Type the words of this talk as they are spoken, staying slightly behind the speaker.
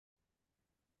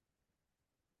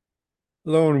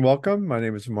Hello and welcome. My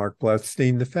name is Mark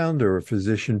Blatstein, the founder of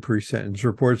Physician Pre-Sentence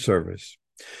Report Service.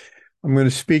 I'm going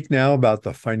to speak now about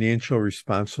the Financial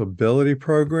Responsibility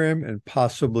Program and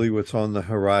possibly what's on the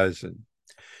horizon.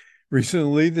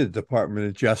 Recently, the Department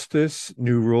of Justice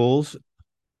new rules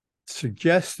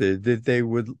suggested that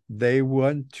they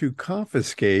want to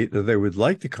confiscate, or they would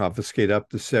like to confiscate up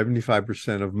to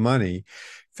 75% of money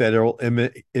federal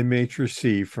inmates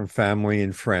receive from family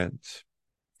and friends.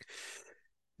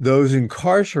 Those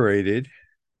incarcerated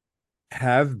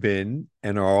have been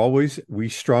and are always, we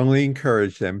strongly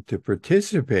encourage them to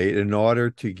participate in order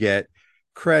to get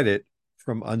credit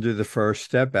from under the First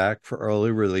Step Act for early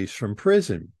release from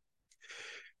prison.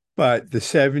 But the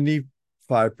 75%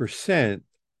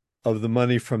 of the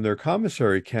money from their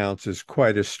commissary accounts is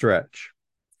quite a stretch.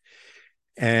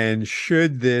 And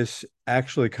should this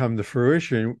actually come to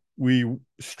fruition, we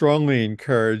strongly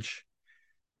encourage,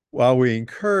 while we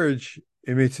encourage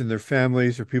inmates and their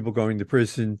families or people going to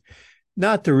prison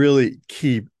not to really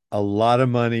keep a lot of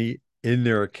money in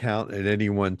their account at any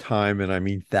one time, and I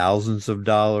mean thousands of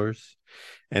dollars.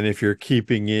 And if you're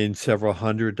keeping in several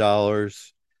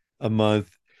 $100s a month,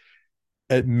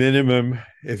 at minimum,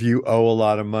 if you owe a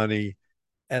lot of money,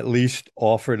 at least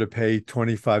offer to pay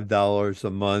 $25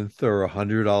 a month or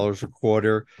 $100 a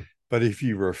quarter. But if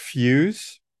you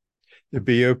refuse, the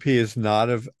BOP is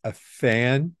not a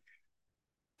fan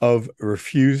of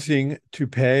refusing to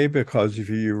pay, because if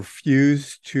you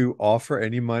refuse to offer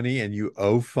any money and you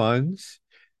owe funds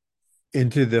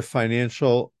into the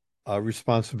financial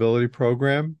responsibility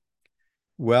program,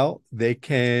 well, they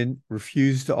can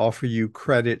refuse to offer you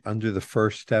credit under the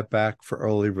First Step Act for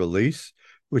early release,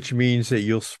 which means that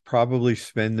you'll probably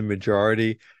spend the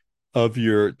majority of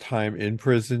your time in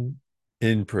prison.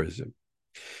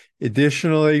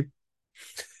 Additionally,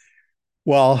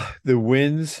 while the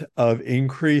winds of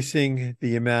increasing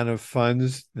the amount of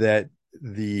funds that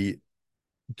the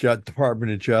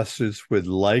Department of Justice would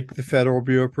like the Federal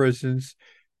Bureau of Prisons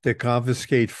to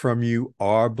confiscate from you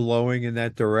are blowing in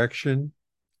that direction,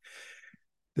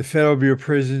 the Federal Bureau of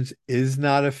Prisons is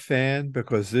not a fan,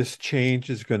 because this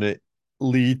change is going to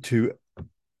lead to,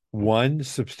 one,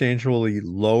 substantially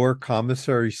lower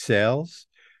commissary sales,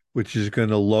 which is going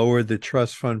to lower the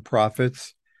trust fund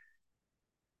profits,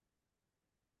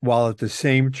 while at the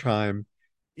same time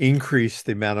increase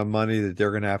the amount of money that they're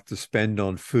going to have to spend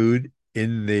on food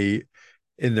in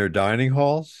their dining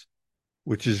halls,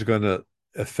 which is going to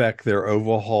affect their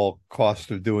overall cost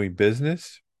of doing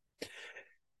business.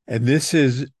 And this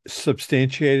is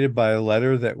substantiated by a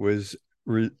letter that was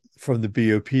from the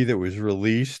BOP that was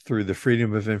released through the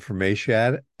Freedom of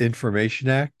Information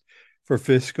Act for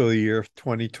fiscal year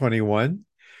 2021,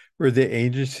 where the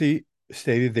agency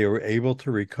stated they were able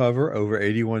to recover over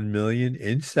 81 million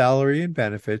in salary and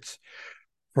benefits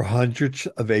for hundreds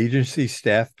of agency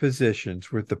staff positions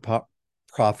with the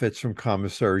profits from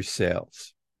commissary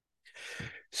sales.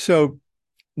 So,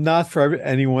 not for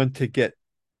anyone to get,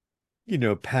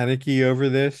 panicky over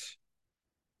this.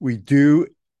 We do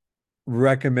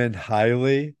recommend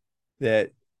highly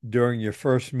that during your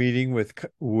first meeting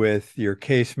with your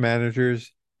case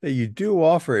managers, that you do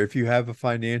offer, if you have a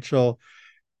financial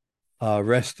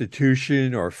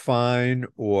restitution or fine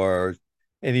or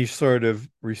any sort of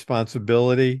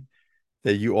responsibility,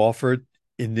 that you offer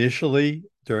initially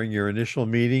during your initial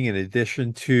meeting, in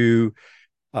addition to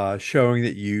showing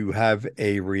that you have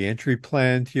a reentry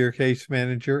plan to your case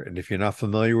manager. And if you're not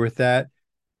familiar with that,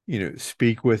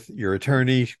 speak with your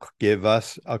attorney, give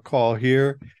us a call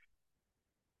here,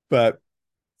 but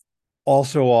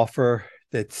also offer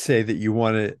that, say that you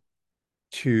want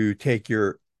to take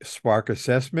your Spark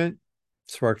assessment,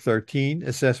 Spark 13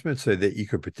 assessment, so that you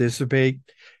could participate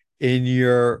in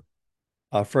your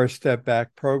First Step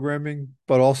Back programming,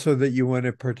 but also that you want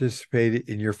to participate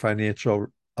in your financial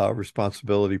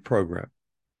responsibility program.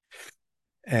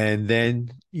 And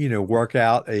then, work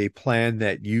out a plan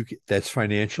that's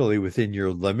financially within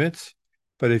your limits.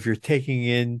 But if you're taking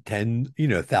in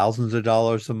thousands of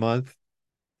dollars a month,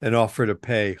 then offer to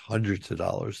pay hundreds of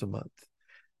dollars a month.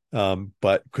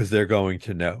 But because they're going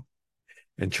to know.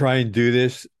 And try and do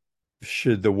this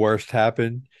should the worst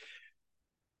happen,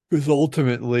 because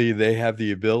ultimately they have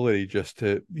the ability just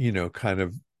to, kind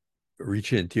of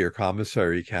reach into your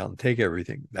commissary account and take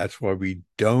everything. That's why we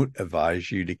don't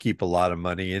advise you to keep a lot of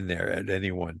money in there at any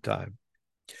one time.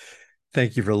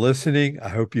 Thank you for listening. I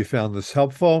hope you found this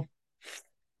helpful,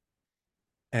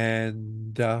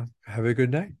 and have a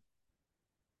good night.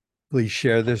 Please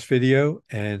share this video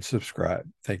and subscribe.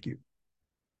 Thank you.